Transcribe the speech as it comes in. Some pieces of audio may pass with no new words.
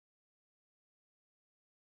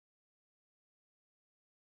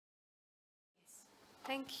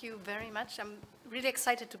Thank you very much. I'm really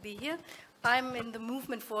excited to be here. I'm in the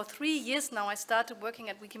movement for 3 years now. I started working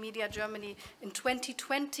at Wikimedia Germany in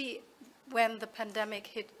 2020 when the pandemic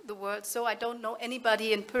hit the world. So I don't know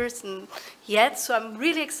anybody in person yet. So I'm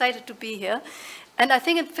really excited to be here. And I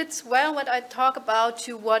think it fits well what I talk about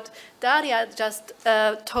to what Daria just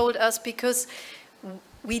told us, because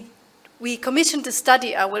we commissioned a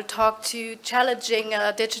study. I will talk to challenging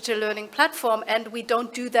a digital learning platform, and we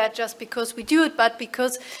don't do that just because we do it, but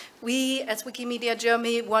because we, as Wikimedia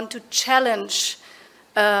Germany, want to challenge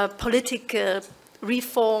political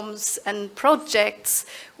reforms and projects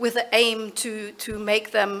with the aim to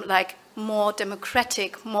make them like more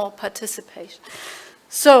democratic, more participation.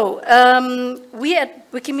 So we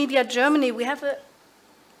at Wikimedia Germany, we have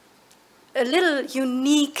a little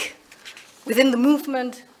unique, within the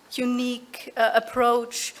movement, unique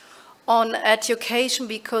approach on education,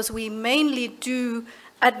 because we mainly do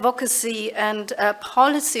advocacy and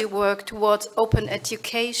policy work towards open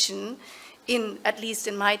education, at least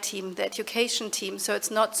in my team, the education team. So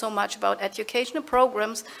it's not so much about educational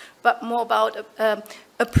programs, but more about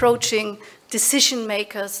approaching decision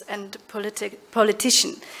makers and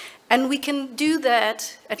politicians. And we can do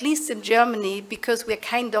that, at least in Germany, because we're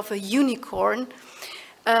kind of a unicorn,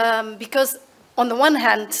 because on the one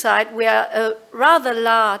hand side, we are a rather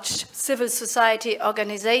large civil society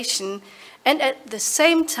organization, and at the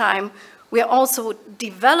same time, we are also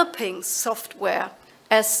developing software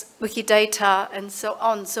as Wikidata and so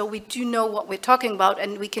on. So we do know what we're talking about,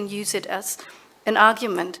 and we can use it as an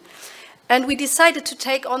argument. And we decided to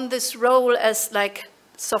take on this role as like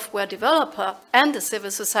software developer and a civil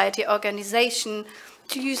society organization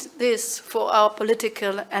to use this for our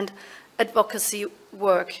political and advocacy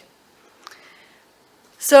work.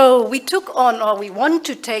 So we took on, or we want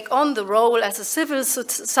to take on, the role as a civil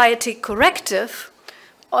society corrective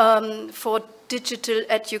for digital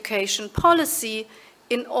education policy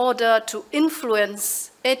in order to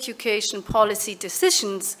influence education policy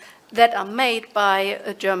decisions that are made by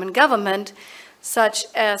a German government, such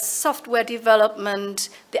as software development,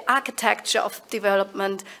 the architecture of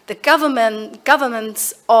development, the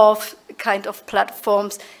governance of kind of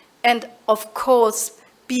platforms, and of course,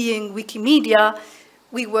 being Wikimedia,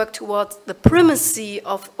 we work towards the primacy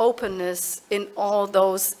of openness in all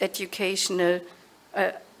those educational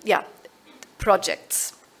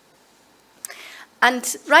projects.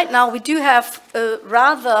 And right now we do have a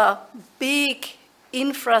rather big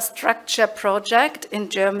infrastructure project in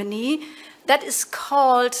Germany that is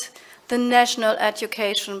called the National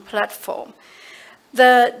Education Platform.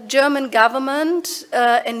 The German government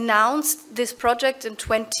announced this project in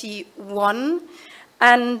 2021.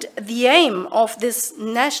 And the aim of this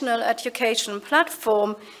National Education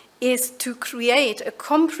Platform is to create a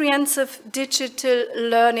comprehensive digital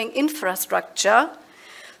learning infrastructure.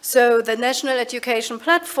 So the National Education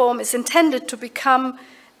Platform is intended to become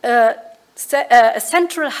a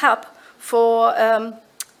central hub for,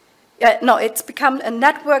 it's become a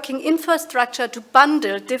networking infrastructure to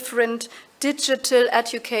bundle different digital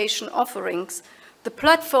education offerings. The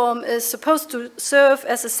platform is supposed to serve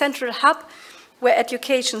as a central hub where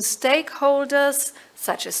education stakeholders,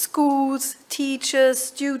 such as schools, teachers,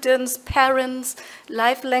 students, parents,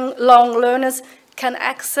 lifelong learners, can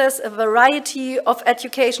access a variety of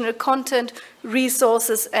educational content,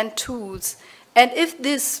 resources, and tools. And if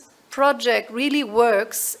this project really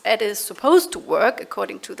works, it is supposed to work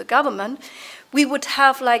according to the government, we would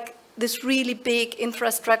have like this really big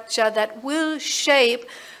infrastructure that will shape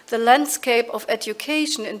the landscape of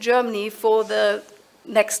education in Germany for the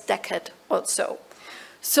next decade or so.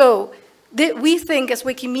 So we think as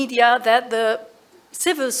Wikimedia that the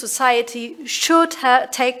civil society should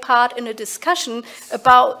take part in a discussion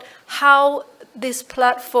about how this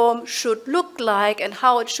platform should look like and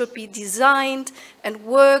how it should be designed and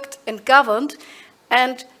worked and governed.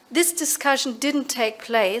 And this discussion didn't take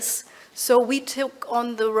place, so we took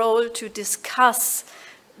on the role to discuss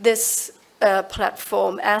this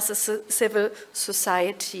platform as a civil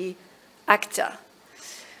society actor.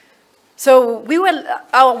 So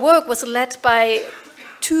our work was led by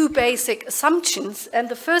two basic assumptions, and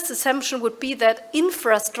the first assumption would be that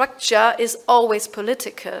infrastructure is always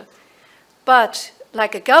political. But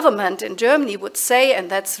like a government in Germany would say,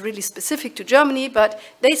 and that's really specific to Germany, but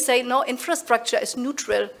they say no, infrastructure is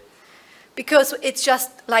neutral, because it's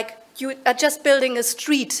just like you are just building a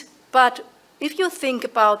street. But if you think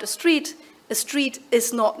about a street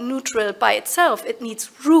is not neutral by itself. It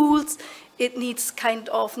needs rules. It needs kind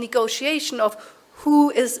of negotiation of who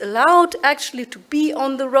is allowed actually to be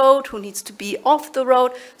on the road, who needs to be off the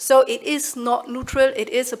road. So it is not neutral. It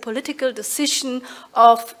is a political decision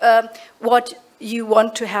of what you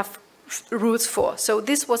want to have rules for. So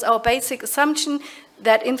this was our basic assumption,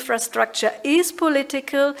 that infrastructure is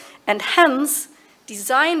political, and hence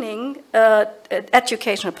designing an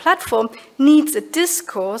educational platform needs a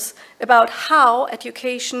discourse about how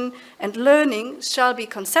education and learning shall be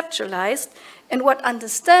conceptualized and what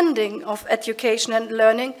understanding of education and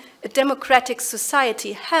learning a democratic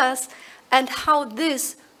society has, and how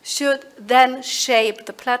this should then shape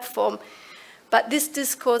the platform. But this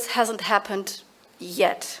discourse hasn't happened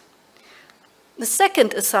yet. The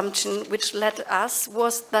second assumption which led us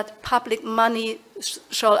was that public money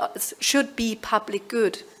should be public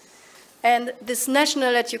good. And this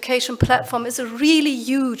national education platform is a really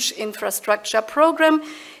huge infrastructure program.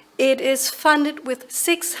 It is funded with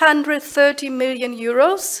 630 million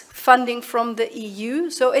euros funding from the EU,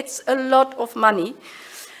 so it's a lot of money.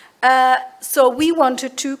 So we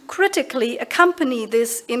wanted to critically accompany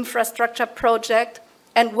this infrastructure project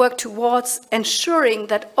and work towards ensuring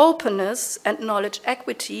that openness and knowledge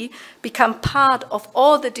equity become part of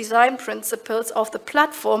all the design principles of the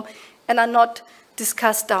platform and are not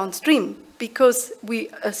discussed downstream, because we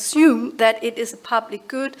assume that it is a public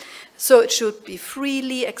good, so it should be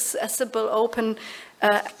freely accessible, open,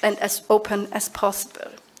 and as open as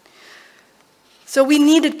possible. So we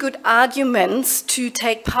needed good arguments to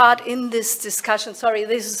take part in this discussion. Sorry,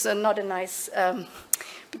 this is not a nice,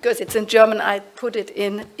 because it's in German, I put it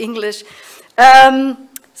in English.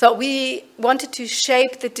 So we wanted to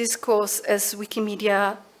shape the discourse as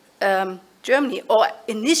Wikimedia Germany, or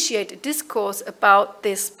initiate a discourse about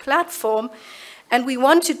this platform. And we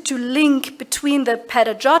wanted to link between the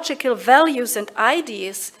pedagogical values and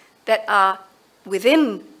ideas that are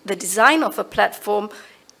within the design of a platform,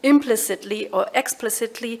 implicitly or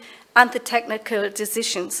explicitly, and the technical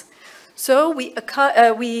decisions. So we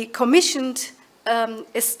commissioned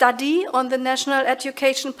a study on the national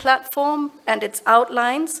education platform and its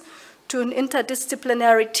outlines to an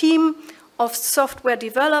interdisciplinary team of software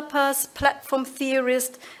developers, platform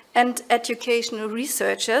theorists, and educational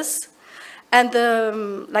researchers. And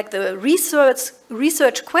the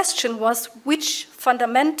research question was, which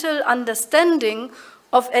fundamental understanding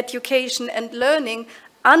of education and learning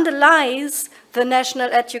underlies the national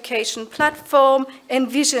education platform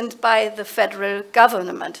envisioned by the federal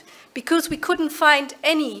government? Because we couldn't find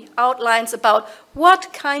any outlines about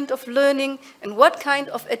what kind of learning and what kind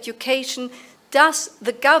of education does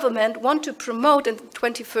the government want to promote in the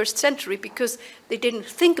 21st century, because they didn't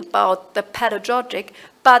think about the pedagogic,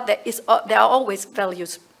 but there are always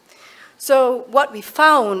values. So what we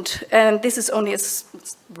found, and this is only a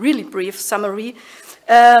really brief summary,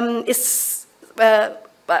 is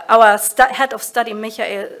our head of study,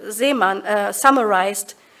 Michael Seemann,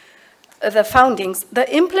 summarized the findings. The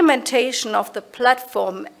implementation of the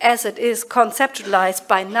platform as it is conceptualized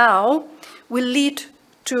by now will lead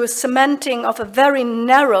to a cementing of a very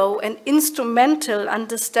narrow and instrumental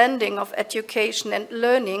understanding of education and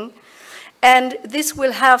learning, and this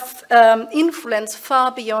will have influence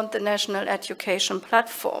far beyond the national education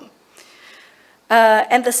platform.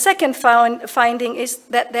 And the second finding is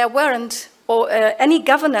that there weren't any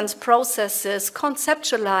governance processes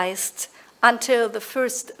conceptualized until the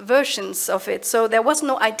first versions of it. So there was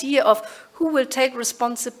no idea of who will take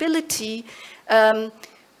responsibility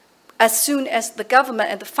as soon as the government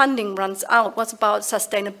and the funding runs out. What's about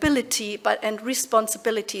sustainability and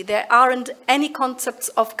responsibility? There aren't any concepts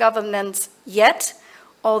of governance yet,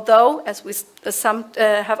 although, as we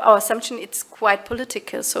have our assumption, it's quite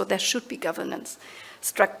political, so there should be governance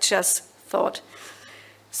structures thought.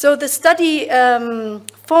 So the study outlined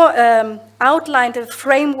a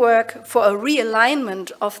framework for a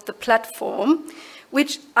realignment of the platform,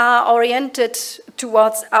 which are oriented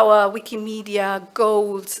towards our Wikimedia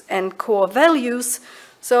goals and core values.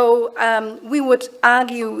 So we would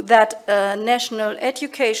argue that a national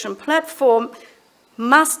education platform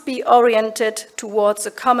must be oriented towards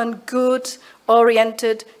a common good,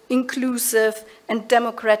 oriented, inclusive, and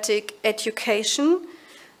democratic education,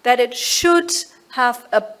 that it should have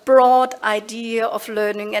a broad idea of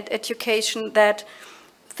learning and education that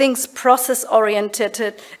thinks process-oriented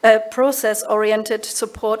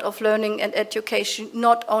support of learning and education,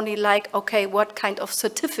 not only like, okay, what kind of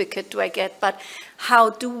certificate do I get, but how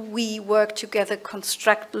do we work together,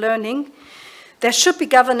 construct learning. There should be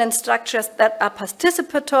governance structures that are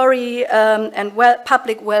participatory and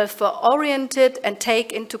public welfare-oriented and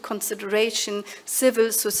take into consideration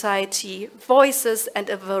civil society voices and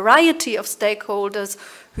a variety of stakeholders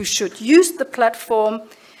who should use the platform.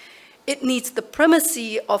 It needs the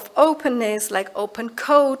primacy of openness, like open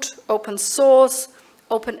code, open source,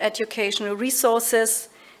 open educational resources.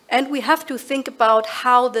 And we have to think about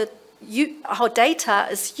how the how data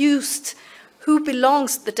is used, who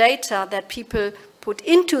belongs the data that people put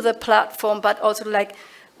into the platform, but also like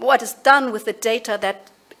what is done with the data that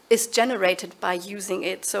is generated by using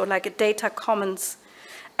it. So like a data commons.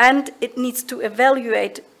 And it needs to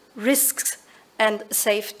evaluate risks and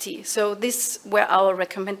safety. So these were our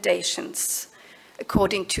recommendations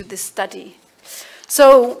according to this study.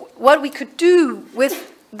 So what we could do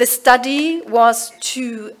with the study was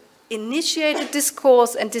to initiate a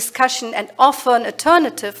discourse and discussion and offer an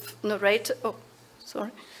alternative narrative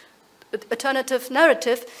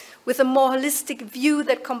with a more holistic view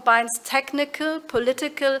that combines technical,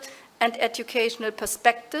 political, and educational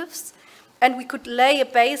perspectives. And we could lay a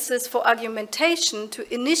basis for argumentation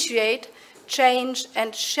to initiate, change,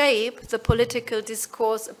 and shape the political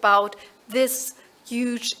discourse about this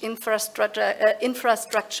huge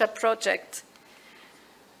infrastructure project.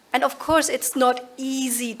 And of course, it's not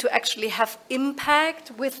easy to actually have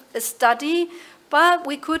impact with a study, but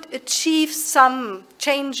we could achieve some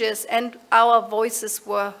changes and our voices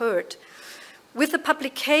were heard. With the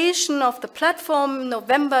publication of the platform,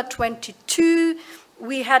 November 22,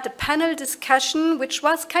 we had a panel discussion, which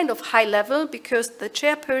was kind of high level because the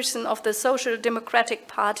chairperson of the Social Democratic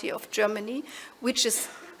Party of Germany, which is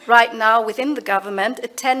right now within the government,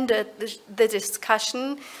 attended the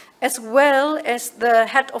discussion, as well as the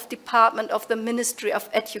head of department of the Ministry of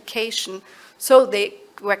Education. So they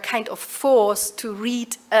were kind of forced to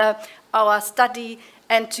read our study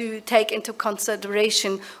and to take into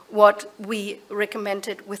consideration what we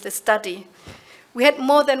recommended with the study. We had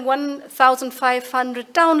more than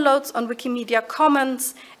 1,500 downloads on Wikimedia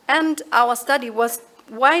Commons, and our study was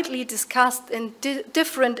widely discussed in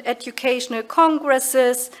different educational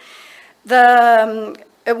congresses.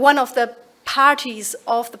 One of the parties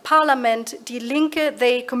of the parliament, Die Linke,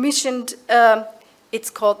 they commissioned, it's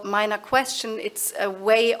called minor question. It's a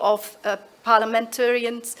way of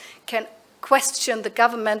parliamentarians can question the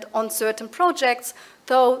government on certain projects,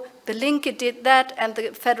 though the Linke did that and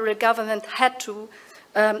the federal government had to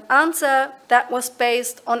answer. That was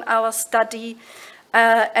based on our study.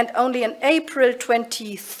 And only in April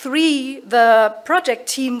 23, the project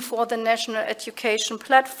team for the National Education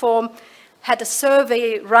Platform had a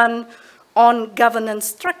survey run on governance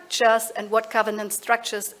structures and what governance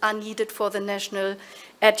structures are needed for the National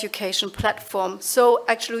Education Platform. So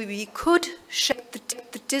actually we could shape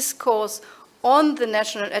the discourse on the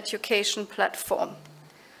National Education Platform.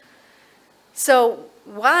 So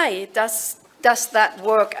why does that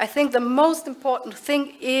work? I think the most important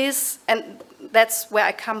thing is, and that's where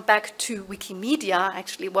I come back to Wikimedia,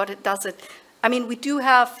 actually, what it does. I mean,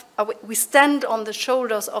 we stand on the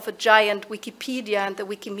shoulders of a giant Wikipedia and the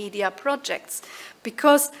Wikimedia projects,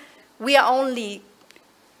 because we are only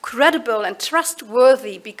credible and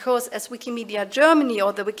trustworthy because as Wikimedia Germany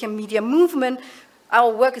or the Wikimedia movement,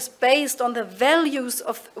 our work is based on the values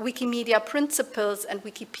of Wikimedia principles and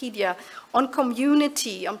Wikipedia, on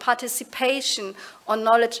community, on participation, on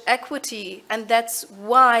knowledge equity, and that's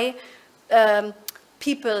why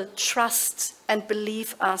people trust and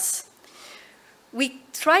believe us. We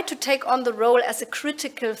try to take on the role as a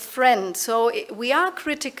critical friend, so we are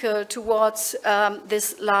critical towards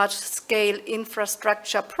this large-scale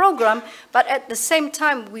infrastructure program, but at the same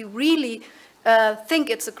time we really think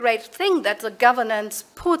it's a great thing that the governments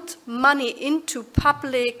put money into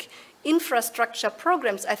public infrastructure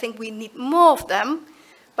programs. I think we need more of them,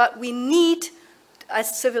 but we need,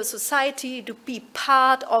 as civil society, to be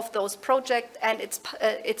part of those projects, and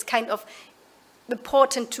it's kind of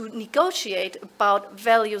important to negotiate about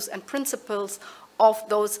values and principles of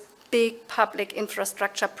those big public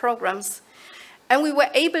infrastructure programs. And we were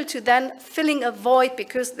able to then filling a void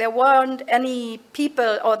because there weren't any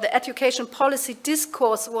people, or the education policy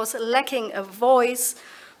discourse was lacking a voice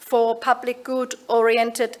for public good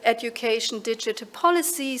oriented education digital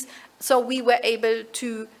policies. So we were able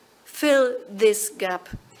to fill this gap.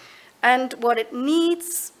 And what it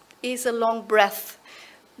needs is a long breath.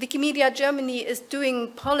 Wikimedia Germany is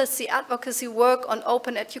doing policy advocacy work on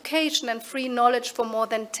open education and free knowledge for more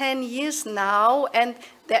than 10 years now, and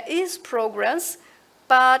there is progress,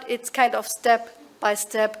 but it's kind of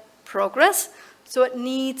step-by-step progress. So it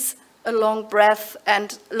needs a long breath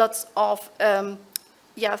and lots of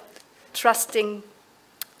trusting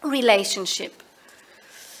relationship.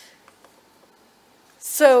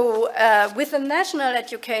 So with the National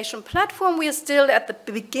Education Platform, we are still at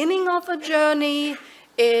the beginning of a journey.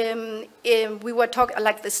 We were talking,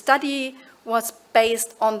 like the study was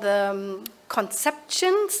based on the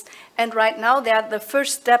conceptions, and right now they are the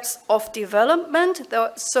first steps of development.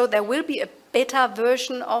 So there will be a beta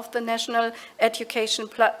version of the National Education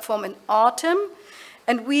Platform in autumn.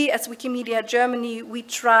 And we, as Wikimedia Germany, we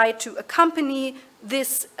try to accompany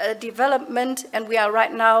this development, and we are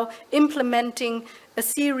right now implementing a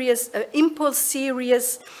series, an impulse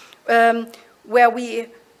series, where we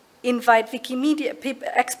invite Wikimedia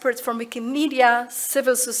experts from Wikimedia,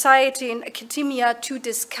 civil society, and academia to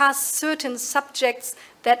discuss certain subjects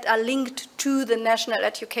that are linked to the national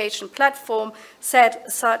education platform,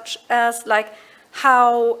 such as like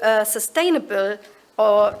how sustainable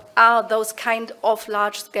or are those kind of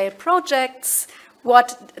large-scale projects?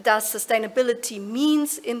 What does sustainability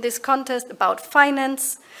means in this context about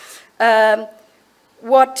finance?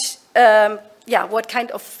 What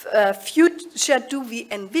kind of future do we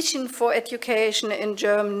envision for education in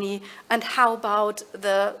Germany? And how about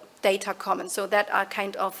the data commons? So that are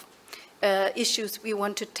kind of issues we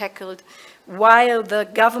want to tackle while the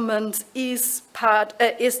government is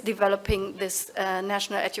developing this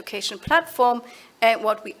national education platform. And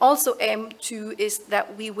what we also aim to is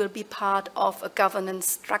that we will be part of a governance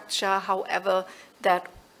structure, however that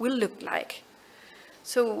will look like.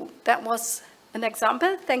 So that was an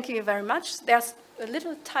example. Thank you very much. There's a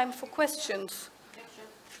little time for questions.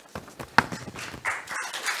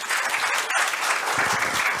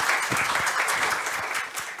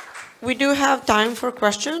 We do have time for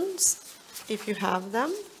questions, if you have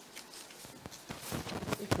them.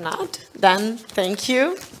 If not, then thank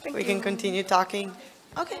you. We can continue talking.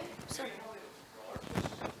 Okay, sorry.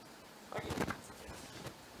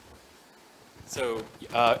 So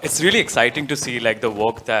it's really exciting to see like the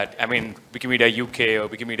work that, I mean, Wikimedia UK or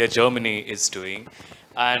Wikimedia Germany is doing.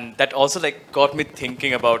 And that also like got me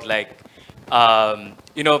thinking about like,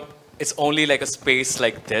 you know, it's only like a space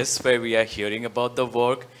like this where we are hearing about the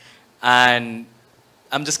work. And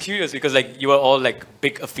I'm just curious because like you are all like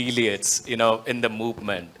big affiliates, you know, in the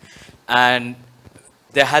movement. And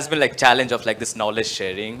there has been like challenge of like this knowledge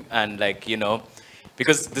sharing and like, you know,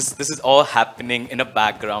 because this is all happening in a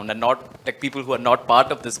background and not like people who are not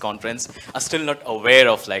part of this conference are still not aware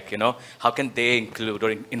of like, you know, how can they include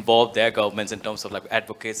or involve their governments in terms of like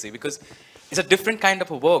advocacy, because it's a different kind of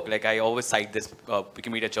a work. Like I always cite this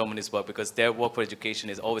Wikimedia Germany's work because their work for education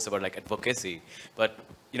is always about like advocacy. But,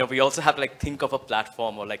 you know, we also have to like think of a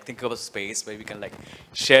platform or like think of a space where we can like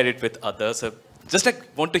share it with others. So just like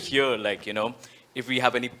want to hear like, you know, if we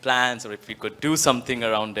have any plans or if we could do something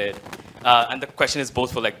around it. And the question is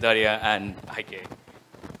both for like Daria and Heike.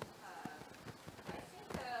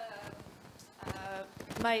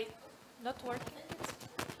 My not working.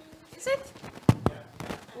 Is it?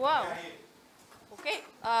 Wow. Okay.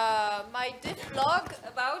 My div blog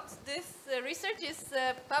about this research is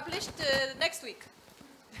published next week.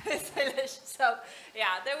 So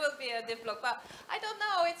yeah, there will be a div blog. But I don't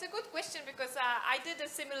know. It's a good question because I did a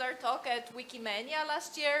similar talk at Wikimania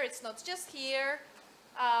last year. It's not just here.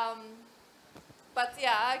 But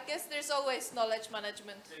yeah, I guess there's always knowledge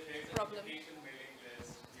management problem.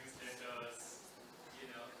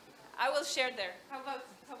 I will share there. How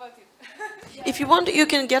about you? If you want, you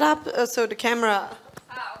can get up so the camera.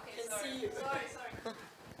 Okay, sorry.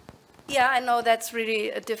 Yeah, I know that's really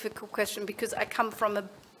a difficult question because I come from a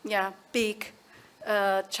big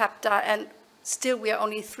chapter, and still we are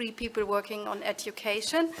only 3 people working on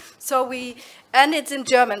education. So and it's in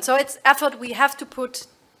German, so it's effort we have to put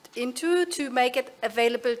into to make it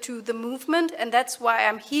available to the movement, and that's why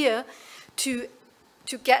I'm here to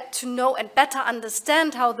get to know and better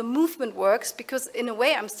understand how the movement works, because in a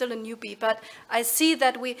way I'm still a newbie, but I see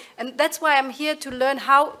that and that's why I'm here to learn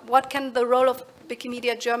what can the role of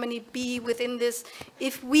Wikimedia Germany be within this.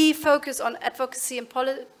 If we focus on advocacy and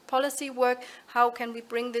policy work, how can we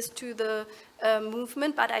bring this to the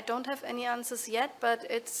movement? But I don't have any answers yet, but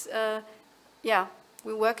it's,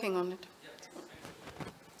 we're working on it.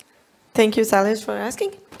 Thank you, Salis, for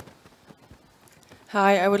asking.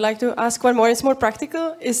 Hi, I would like to ask one more. It's more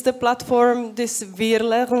practical. Is the platform this Wir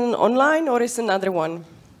Lernen Online or is it another one?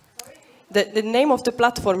 The name of the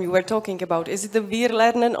platform you were talking about, is it the Wir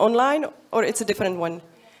Lernen Online or it's a different one?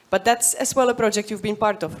 But that's as well a project you've been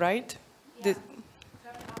part of, right?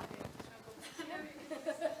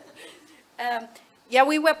 Yeah.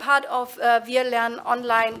 We were part of Wir Lernen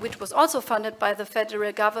Online, which was also funded by the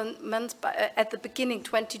federal government at the beginning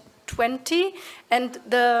 2020, and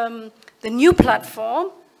the new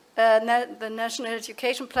platform, the national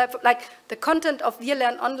education platform, like the content of Wir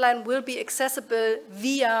Lernen Online will be accessible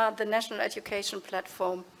via the national education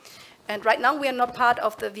platform. And right now we are not part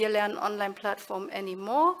of the Wir Lernen Online platform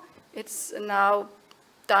anymore. It's now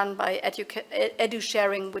done by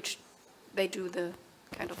EduSharing, which they do the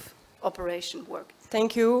kind of operation work.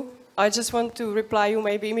 Thank you. I just want to reply you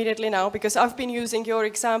maybe immediately now, because I've been using your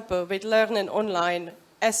example with Lernen Online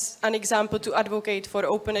as an example to advocate for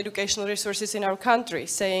open educational resources in our country,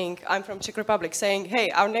 saying, I'm from Czech Republic, saying,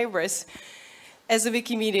 hey, our neighbors as a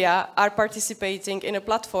Wikimedia are participating in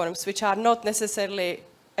platforms which are not necessarily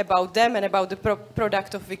about them and about the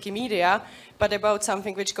product of Wikimedia, but about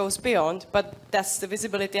something which goes beyond. But that's the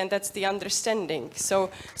visibility and that's the understanding. So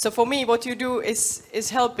for me, what you do is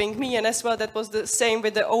helping me, and as well that was the same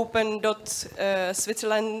with the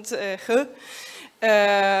open.switzerland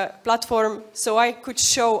platform, so I could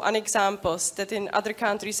show an examples that in other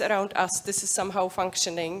countries around us this is somehow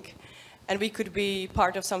functioning, and we could be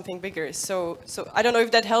part of something bigger. So I don't know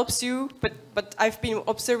if that helps you, but I've been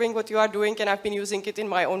observing what you are doing, and I've been using it in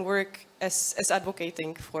my own work as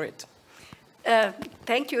advocating for it.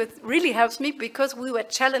 Thank you. It really helps me because we were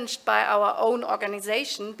challenged by our own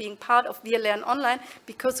organization being part of Wir Lernen Online,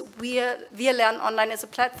 because Wir Lernen Online is a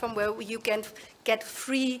platform where you can get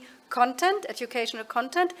free content, educational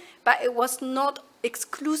content, but it was not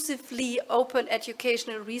exclusively open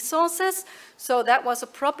educational resources. So that was a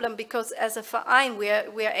problem, because as a Verein we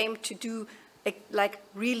are aimed to do like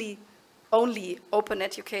really only open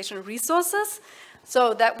educational resources.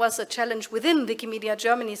 So that was a challenge within Wikimedia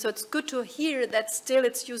Germany. So it's good to hear that still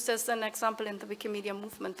it's used as an example in the Wikimedia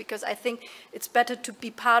movement, because I think it's better to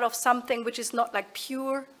be part of something which is not like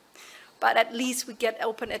pure, but at least we get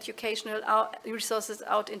open educational resources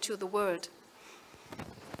out into the world.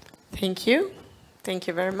 Thank you. Thank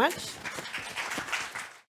you very much.